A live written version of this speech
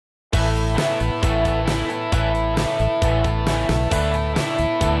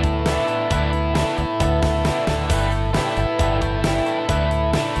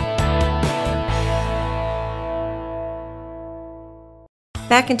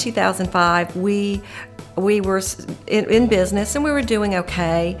back in 2005, we were in business and we were doing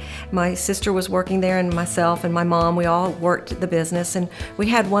okay. My sister was working there, and myself and my mom, we all worked the business, and we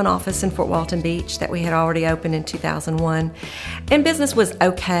had one office in Fort Walton Beach that we had already opened in 2001. And business was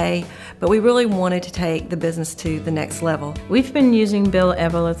okay, but we really wanted to take the business to the next level. We've been using Bill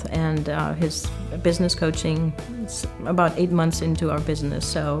Eveleth and his business coaching about 8 months into our business,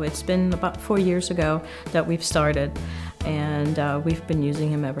 so it's been about 4 years ago that we've started, and we've been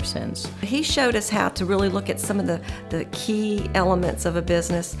using him ever since. He showed us how to really look at some of the key elements of a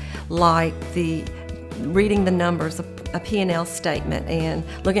business, like reading the numbers, a P&L statement, and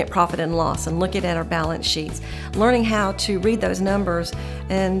looking at profit and loss, and looking at our balance sheets, learning how to read those numbers.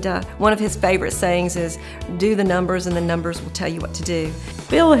 And one of his favorite sayings is, do the numbers and the numbers will tell you what to do.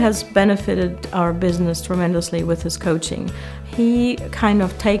 Bill has benefited our business tremendously with his coaching. He kind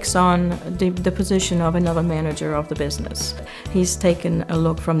of takes on the position of another manager of the business. He's taken a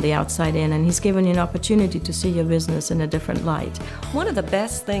look from the outside in, and he's given you an opportunity to see your business in a different light. One of the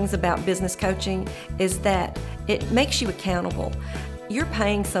best things about business coaching is that it makes you accountable. You're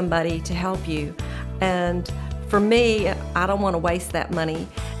paying somebody to help you, and for me, I don't want to waste that money,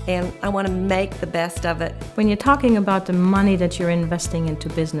 and I want to make the best of it. When you're talking about the money that you're investing into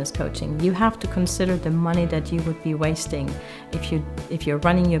business coaching, you have to consider the money that you would be wasting if you're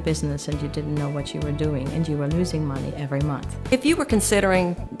running your business and you didn't know what you were doing and you were losing money every month. If you were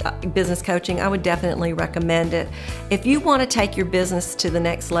considering business coaching, I would definitely recommend it. If you want to take your business to the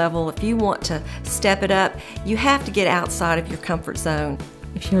next level, if you want to step it up, you have to get outside of your comfort zone.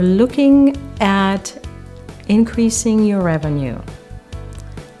 If you're looking at increasing your revenue,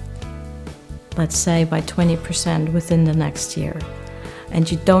 let's say by 20% within the next year, and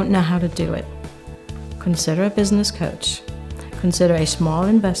you don't know how to do it, consider a business coach. Consider a small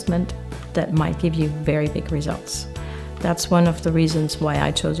investment that might give you very big results. That's one of the reasons why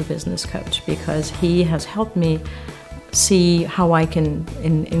I chose a business coach, because he has helped me see how I can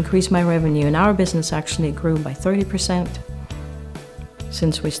increase my revenue. And our business actually grew by 30%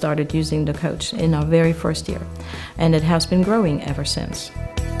 since we started using the coach in our very first year, and it has been growing ever since.